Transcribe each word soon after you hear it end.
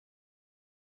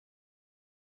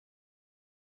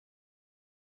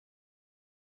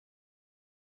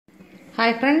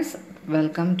Hi friends,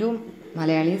 welcome to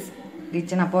Malayalis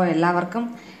kitchen. അപ്പോൾ എല്ലാവർക്കും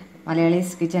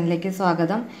മലയാളീസ് കിച്ചണിലേക്ക്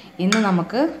സ്വാഗതം. ഇന്ന്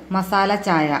നമുക്ക് മസാല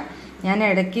ചായ. ഞാൻ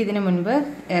ഇടയ്ക്ക് ഇതിനു മുൻപ്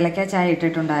ഏലക്ക ചായ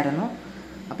ഇട്ടിട്ടുണ്ടായിരുന്നു.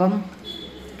 അപ്പം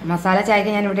മസാല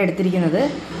ചായക്ക് ഞാൻ ഇവിടെ എടുത്തിരിക്കുന്നത്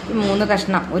 3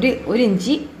 കഷ്ണം ഒരു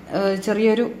ഇഞ്ചി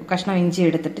ചെറിയൊരു കഷ്ണം ഇഞ്ചി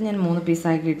എടുത്തിട്ട് ഞാൻ 3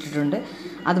 പീസാക്കി ഇട്ടിട്ടുണ്ട്.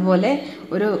 അതുപോലെ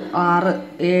ഒരു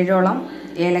 6-7ഓളം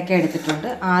ഏലക്ക എടുത്തിട്ടുണ്ട്,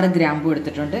 6 ഗ്രാമ്പു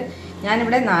എടുത്തിട്ടുണ്ട്.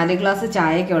 ഞാനിവിടെ 4 ഗ്ലാസ്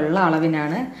ചായക്കുള്ള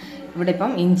അളവിനാണ് ഇവിടെ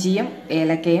ഇപ്പം ഇഞ്ചിയും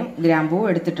ഏലക്കയും ഗ്രാമ്പുവും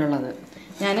എടുത്തിട്ടുള്ളത്.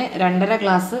 ഞാൻ 2.5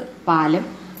 ഗ്ലാസ് പാലും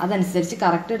അതനുസരിച്ച്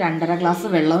കറക്റ്റ് 2.5 ഗ്ലാസ്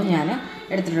വെള്ളവും ഞാൻ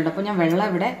എടുത്തിട്ടുണ്ട്. അപ്പോൾ ഞാൻ വെള്ളം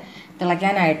ഇവിടെ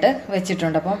തിളയ്ക്കാനായിട്ട്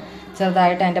വെച്ചിട്ടുണ്ട്. അപ്പം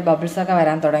ചെറുതായിട്ട് അതിൻ്റെ ബബിൾസൊക്കെ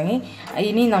വരാൻ തുടങ്ങി.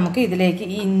 ഇനി നമുക്ക് ഇതിലേക്ക്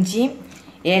ഈ ഇഞ്ചിയും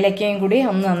ഏലക്കയും കൂടി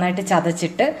ഒന്ന് നന്നായിട്ട്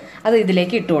ചതച്ചിട്ട് അത്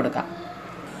ഇതിലേക്ക് ഇട്ട് കൊടുക്കാം.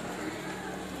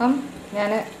 അപ്പം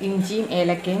ഞാൻ ഇഞ്ചിയും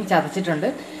ഏലക്കയും ചതച്ചിട്ടുണ്ട്.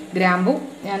 ഗ്രാമ്പു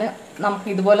നമുക്ക്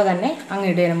ഇതുപോലെ തന്നെ അങ്ങ്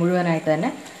ഇടുകയാണ്, മുഴുവനായിട്ട് തന്നെ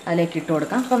അതിലേക്ക് ഇട്ട്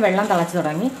കൊടുക്കാം. അപ്പം വെള്ളം തിളച്ച്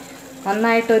തുടങ്ങി.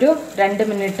 നന്നായിട്ടൊരു 2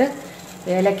 മിനിറ്റ്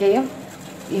ഏലക്കയും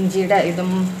ഇഞ്ചിയുടെ ഇതും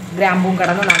ഗ്രാമ്പും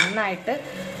കിടന്ന് നന്നായിട്ട്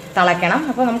തിളയ്ക്കണം.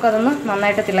 അപ്പോൾ നമുക്കതൊന്ന്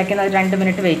നന്നായിട്ട് തിളയ്ക്കുന്ന 2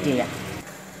 മിനിറ്റ് വെയിറ്റ് ചെയ്യാം.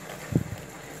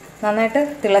 നന്നായിട്ട്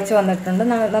തിളച്ച് വന്നിട്ടുണ്ട്.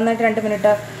 നന്നായിട്ട് 2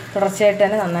 മിനിറ്റ് തുടർച്ചയായിട്ട്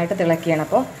തന്നെ നന്നായിട്ട് തിളയ്ക്കുകയാണ്.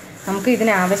 അപ്പോൾ നമുക്ക്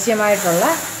ഇതിനാവശ്യമായിട്ടുള്ള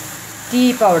ടീ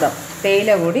പൗഡർ,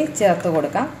 തേയില കൂടി ചേർത്ത്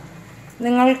കൊടുക്കാം.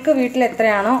 നിങ്ങൾക്ക് വീട്ടിൽ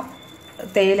എത്രയാണോ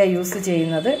തേയില യൂസ്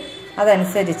ചെയ്യുന്നത്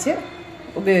അതനുസരിച്ച്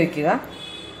ഉപയോഗിക്കുക.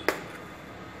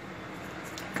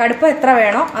 കടുപ്പം എത്ര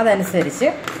വേണോ അതനുസരിച്ച്.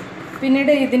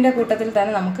 പിന്നീട് ഇതിൻ്റെ കൂട്ടത്തിൽ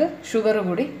തന്നെ നമുക്ക് ഷുഗർ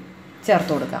കൂടി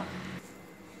ചേർത്ത് കൊടുക്കാം.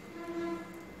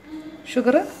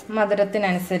 ഷുഗർ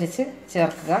മധുരത്തിനനുസരിച്ച്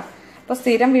ചേർക്കുക. അപ്പോൾ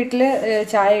സ്ഥിരം വീട്ടിൽ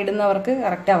ചായ ഇടുന്നവർക്ക്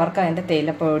കറക്റ്റ് അവർക്ക് അതിൻ്റെ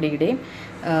തേയിലപ്പൊടിയുടെയും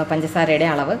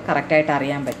പഞ്ചസാരയുടെയും അളവ് കറക്റ്റായിട്ട്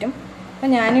അറിയാൻ പറ്റും.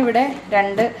 അപ്പോൾ ഞാനിവിടെ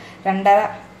 2-2.5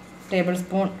 ടേബിൾ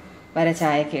സ്പൂൺ വരെ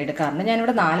ചായക്ക് എടുക്കാറുണ്ട്.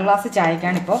 ഞാനിവിടെ 4 ഗ്ലാസ്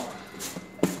ചായക്കാണ്, ഇപ്പോൾ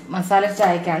മസാല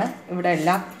ചായക്കാണ് ഇവിടെ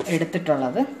എല്ലാം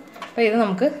എടുത്തിട്ടുള്ളത്. അപ്പോൾ ഇത്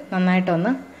നമുക്ക്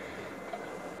നന്നായിട്ടൊന്ന്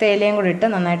തേയിലയും കൂടി ഇട്ട്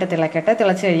നന്നായിട്ട് തിളക്കട്ടെ.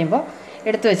 തിളച്ച് കഴിയുമ്പോൾ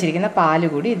എടുത്തു വെച്ചിരിക്കുന്ന പാല്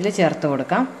കൂടി ഇതിൽ ചേർത്ത്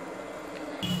കൊടുക്കാം.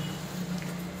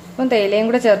 അപ്പം തേയിലയും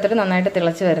കൂടെ ചേർത്തിട്ട് നന്നായിട്ട്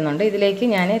തിളച്ച് വരുന്നുണ്ട്. ഇതിലേക്ക്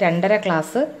ഞാൻ 2.5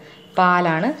 ഗ്ലാസ്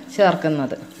പാലാണ്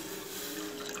ചേർക്കുന്നത്.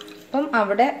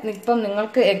 ഇപ്പം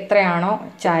നിങ്ങൾക്ക് എത്രയാണോ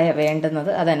ചായ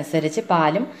വേണ്ടുന്നത് അതനുസരിച്ച്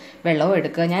പാലും വെള്ളവും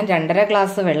എടുക്കുക. ഞാൻ 2.5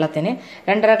 ഗ്ലാസ് വെള്ളത്തിന്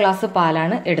 2.5 ഗ്ലാസ്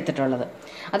പാലാണ് എടുത്തിട്ടുള്ളത്.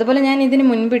 അതുപോലെ ഞാൻ ഇതിന്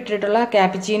മുൻപ് ഇട്ടിട്ടുള്ള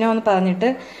ക്യാപ്പിച്ചീനോ എന്ന് പറഞ്ഞിട്ട്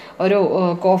ഒരു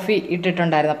കോഫി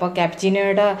ഇട്ടിട്ടുണ്ടായിരുന്നു. അപ്പോൾ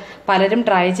ക്യാപ്പിച്ചീനോയുടെ പലരും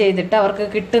ട്രൈ ചെയ്തിട്ട് അവർക്ക്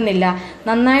കിട്ടുന്നില്ല.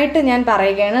 നന്നായിട്ട് ഞാൻ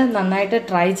പറയുകയാണ്, നന്നായിട്ട്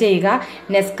ട്രൈ ചെയ്യുക.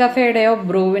 നെസ്കഫേയുടെയോ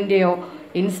ബ്രൂവിൻ്റെയോ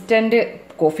ഇൻസ്റ്റൻറ്റ്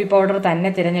കോഫി പൗഡർ തന്നെ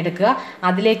തിരഞ്ഞെടുക്കുക.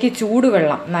 അതിലേക്ക്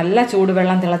ചൂടുവെള്ളം, നല്ല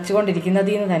ചൂടുവെള്ളം,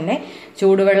 തിളച്ചുകൊണ്ടിരിക്കുന്നതിൽ നിന്ന് തന്നെ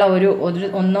ചൂടുവെള്ളം ഒരു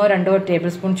 1-2 ടേബിൾ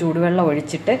സ്പൂൺ ചൂടുവെള്ളം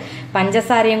ഒഴിച്ചിട്ട്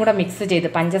പഞ്ചസാരയും കൂടെ മിക്സ് ചെയ്ത്,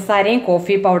 പഞ്ചസാരയും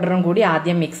കോഫി പൗഡറും കൂടി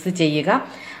ആദ്യം മിക്സ് ചെയ്യുക.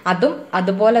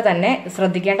 അതുപോലെ തന്നെ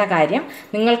ശ്രദ്ധിക്കേണ്ട കാര്യം,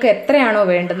 നിങ്ങൾക്ക് എത്രയാണോ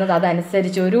വേണ്ടുന്നത്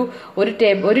അതനുസരിച്ച്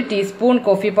ഒരു ടീസ്പൂൺ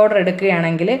കോഫി പൗഡർ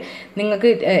എടുക്കുകയാണെങ്കിൽ നിങ്ങൾക്ക്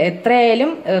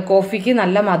എത്രയായാലും കോഫിക്ക്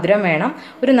നല്ല മധുരം വേണം.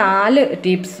 ഒരു 4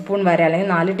 ടീസ്പൂൺ വരെ അല്ലെങ്കിൽ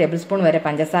 4 ടേബിൾ സ്പൂൺ വരെ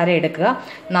പഞ്ചസാര എടുക്കുക.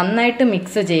 നന്നായിട്ട്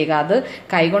മിക്സ് ചെയ്യുക. അത്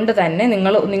കൈകൊണ്ട് തന്നെ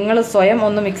നിങ്ങൾ സ്വയം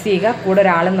ഒന്ന് മിക്സ് ചെയ്യുക. കൂടെ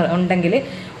ഒരാൾ ഉണ്ടെങ്കിൽ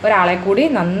ഒരാളെ കൂടി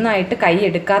നന്നായിട്ട് കൈ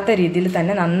എടുക്കാത്ത രീതിയിൽ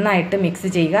തന്നെ നന്നായിട്ട് മിക്സ്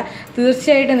ചെയ്യുക.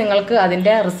 തീർച്ചയായിട്ടും നിങ്ങൾക്ക്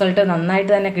അതിൻ്റെ റിസൾട്ട്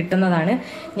നന്നായിട്ട് തന്നെ കിട്ടുന്നതാണ്.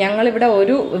 ഞങ്ങളിവിടെ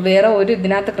വേറെ ഒരു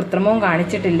ഇതിനകത്ത് കൃത്രിമവും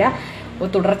കാണിച്ചിട്ടില്ല.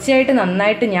 തുടർച്ചയായിട്ട്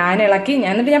നന്നായിട്ട്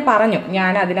എന്നിട്ട് ഞാൻ പറഞ്ഞു,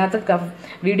 ഞാൻ അതിനകത്ത്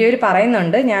വീഡിയോയിൽ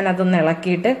പറയുന്നുണ്ട്, ഞാൻ അതൊന്ന്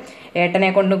ഇളക്കിയിട്ട് ഏട്ടനെ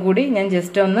കൊണ്ട് കൂടി ഞാൻ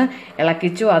ജസ്റ്റ് ഒന്ന്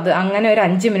ഇളക്കിച്ചു. അങ്ങനെ ഒരു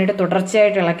 5 മിനിറ്റ്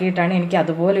തുടർച്ചയായിട്ട് ഇളക്കിയിട്ടാണ് എനിക്ക്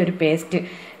അതുപോലെ ഒരു പേസ്റ്റ്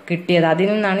കിട്ടിയത്. അതിൽ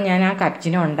നിന്നാണ് ഞാൻ ആ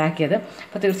കപ്പിച്ചിനോ ഉണ്ടാക്കിയത്.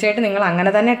 അപ്പോൾ തീർച്ചയായിട്ടും നിങ്ങൾ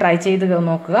അങ്ങനെ തന്നെ ട്രൈ ചെയ്ത്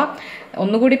നോക്കുക.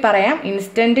 ഒന്നുകൂടി പറയാം,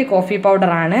 ഇൻസ്റ്റൻറ്റ് കോഫി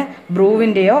പൗഡറാണ്,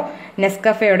 ബ്രൂവിൻ്റെയോ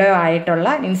നെസ്കഫേയുടെയോ ആയിട്ടുള്ള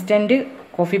ഇൻസ്റ്റൻറ്റ്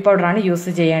കോഫി പൗഡറാണ് യൂസ്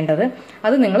ചെയ്യേണ്ടത്.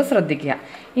 അത് നിങ്ങൾ ശ്രദ്ധിക്കുക.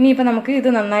 ഇനിയിപ്പോൾ നമുക്ക് ഇത്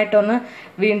നന്നായിട്ടൊന്ന്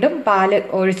വീണ്ടും പാല്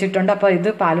ഒഴിച്ചിട്ടുണ്ട്. അപ്പോൾ ഇത്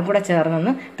പാലും കൂടെ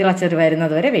ചേർന്നൊന്ന് തിളച്ച്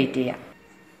വരുന്നത് വരെ വെയിറ്റ് ചെയ്യാം.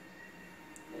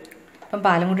 അപ്പം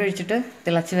പാലും കൂടി ഒഴിച്ചിട്ട്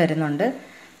തിളച്ച് വരുന്നുണ്ട്.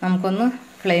 നമുക്കൊന്ന്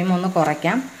ഫ്ലെയിം ഒന്ന്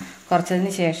കുറയ്ക്കാം.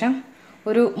 കുറച്ചതിന് ശേഷം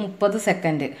ഒരു 30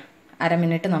 സെക്കൻഡ്, അര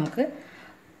മിനിറ്റ് നമുക്ക്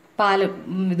പാല്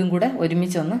ഇതും കൂടെ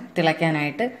ഒരുമിച്ചൊന്ന്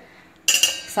തിളയ്ക്കാനായിട്ട്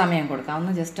സമയം കൊടുക്കാം.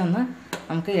 ജസ്റ്റ് ഒന്ന്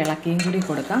നമുക്ക് ഇളക്കിയും കൂടി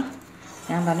കൊടുക്കാം.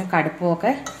 ഞാൻ പറഞ്ഞു,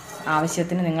 കടുപ്പമൊക്കെ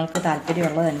ആവശ്യത്തിന് നിങ്ങൾക്ക്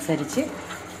താല്പര്യമുള്ളതനുസരിച്ച്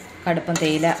കടുപ്പം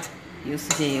തേയില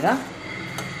യൂസ് ചെയ്യുക.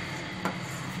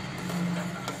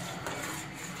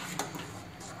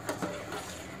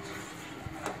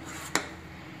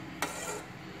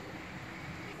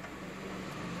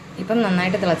 ഇപ്പം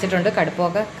നന്നായിട്ട് തിളച്ചിട്ടുണ്ട്,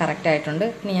 കടുപ്പമൊക്കെ കറക്റ്റ് ആയിട്ടുണ്ട്.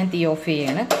 ഇനി ഞാൻ തീ ഓഫ്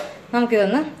ചെയ്യാണ്.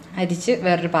 നമുക്കിതൊന്ന് അരിച്ച്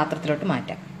വേറൊരു പാത്രത്തിലോട്ട്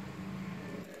മാറ്റാം.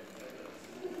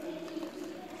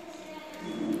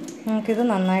 നമുക്കിത്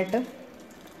നന്നായിട്ട്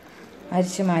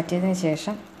അരിച്ച് മാറ്റിയതിന്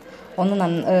ശേഷം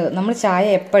നമ്മൾ ചായ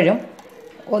എപ്പോഴും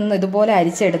ഒന്ന് ഇതുപോലെ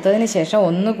അരിച്ചെടുത്തതിന് ശേഷം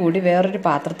ഒന്നുകൂടി വേറൊരു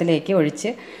പാത്രത്തിലേക്ക്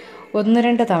ഒഴിച്ച്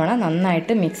 1-2 തവണ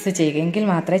നന്നായിട്ട് മിക്സ് ചെയ്യുക. എങ്കിൽ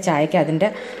മാത്രമേ ചായക്ക് അതിൻ്റെ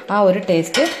ആ ഒരു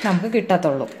ടേസ്റ്റ് നമുക്ക്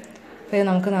കിട്ടത്തുള്ളൂ. അപ്പോൾ ഇത്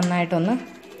നമുക്ക് നന്നായിട്ടൊന്ന്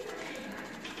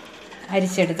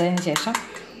അരിച്ചെടുത്തതിന് ശേഷം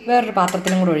വേറൊരു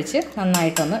പാത്രത്തിലും കൂടെ ഒഴിച്ച്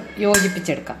നന്നായിട്ടൊന്ന്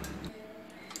യോജിപ്പിച്ചെടുക്കാം.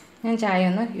 ഞാൻ ചായ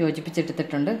ഒന്ന്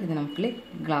യോജിപ്പിച്ചെടുത്തിട്ടുണ്ട്. ഇത് നമുക്ക്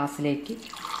ഗ്ലാസ്സിലേക്ക്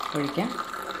ഒഴിക്കാം.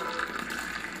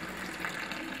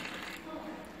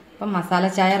 അപ്പം മസാല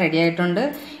ചായ റെഡി ആയിട്ടുണ്ട്.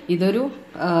 ഇതൊരു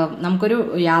നമുക്കൊരു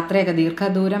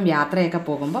ദീർഘദൂരം യാത്രയൊക്കെ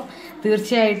പോകുമ്പോൾ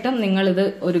തീർച്ചയായിട്ടും നിങ്ങളിത്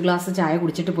ഒരു ഗ്ലാസ് ചായ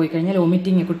കുടിച്ചിട്ട് പോയി കഴിഞ്ഞാൽ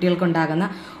കുട്ടികൾക്കുണ്ടാകുന്ന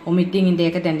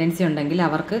വൊമിറ്റിങ്ങിൻ്റെയൊക്കെ ടെൻഡൻസി ഉണ്ടെങ്കിൽ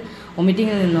അവർക്ക്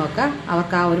വൊമിറ്റിങ്ങിൽ നിന്നൊക്കെ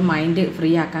അവർക്ക് ആ ഒരു മൈൻഡ്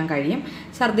ഫ്രീ ആക്കാൻ കഴിയും.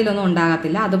 ഛർദിലൊന്നും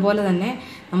ഉണ്ടാകത്തില്ല. അതുപോലെ തന്നെ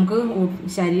നമുക്ക്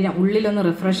ഉള്ളിലൊന്ന്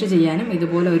റിഫ്രഷ് ചെയ്യാനും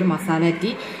ഇതുപോലെ ഒരു മസാല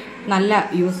ടീ നല്ല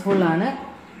യൂസ്ഫുള്ളാണ്.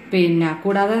 പിന്നെ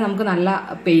കൂടാതെ നമുക്ക് നല്ല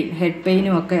ഹെഡ്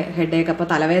പെയിനും ഒക്കെ ഹെഡേക്ക് അപ്പോൾ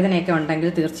തലവേദനയൊക്കെ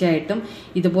ഉണ്ടെങ്കിൽ തീർച്ചയായിട്ടും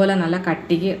ഇതുപോലെ നല്ല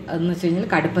കട്ടിക്ക് എന്ന് വെച്ച് കഴിഞ്ഞാൽ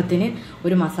കടുപ്പത്തിന്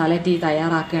ഒരു മസാല ടീ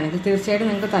തയ്യാറാക്കുകയാണെങ്കിൽ തീർച്ചയായിട്ടും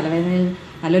നിങ്ങൾക്ക് തലവേദനയിൽ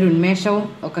നല്ലൊരു ഉന്മേഷവും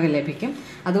ഒക്കെ ലഭിക്കും.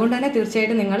 അതുകൊണ്ട് തന്നെ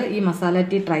തീർച്ചയായിട്ടും നിങ്ങൾ ഈ മസാല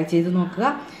ടീ ട്രൈ ചെയ്ത്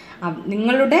നോക്കുക.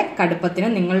 നിങ്ങളുടെ കടുപ്പത്തിന്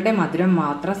നിങ്ങളുടെ മധുരം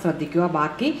മാത്രം ശ്രദ്ധിക്കുക.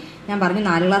 ബാക്കി ഞാൻ പറഞ്ഞു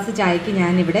 4 ഗ്ലാസ് ചായക്ക്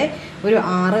ഞാനിവിടെ ഒരു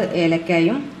 6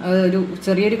 ഏലക്കായും ഒരു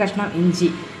ചെറിയൊരു കഷ്ണം ഇഞ്ചി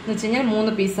എന്ന് വെച്ച് കഴിഞ്ഞാൽ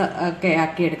 3 പീസ് ഒക്കെ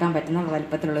ആക്കി എടുക്കാൻ പറ്റുന്ന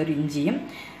വലുപ്പത്തിലുള്ള ഒരു ഇഞ്ചിയും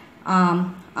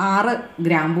 6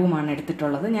 ഗ്രാമ്പുവുമാണ്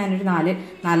എടുത്തിട്ടുള്ളത്. ഞാനൊരു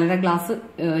 4-4.5 ഗ്ലാസ്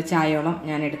ചായയോളം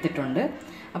ഞാൻ എടുത്തിട്ടുണ്ട്.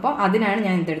 അപ്പോൾ അതിനാണ്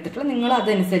ഞാൻ ഇതെടുത്തിട്ടുള്ളത്. നിങ്ങൾ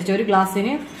അതനുസരിച്ച് ഒരു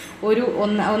ഗ്ലാസ്സിന് ഒരു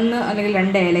 1 അല്ലെങ്കിൽ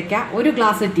 2 ഏലക്ക, ഒരു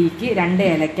ഗ്ലാസ് ടീക്ക് 2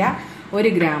 ഏലക്ക,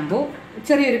 1 ഗ്രാമ്പു,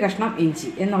 ചെറിയൊരു കഷ്ണം ഇഞ്ചി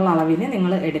എന്നുള്ള അളവിന്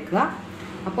നിങ്ങൾ എടുക്കുക.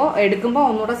 അപ്പോൾ എടുക്കുമ്പോൾ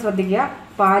ഒന്നുകൂടെ ശ്രദ്ധിക്കുക,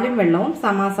 പാലും വെള്ളവും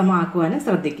സമാസമാക്കുവാനും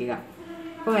ശ്രദ്ധിക്കുക.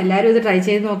 അപ്പോൾ എല്ലാവരും ഇത് ട്രൈ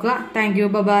ചെയ്ത് നോക്കുക. Thank you.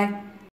 ബൈ.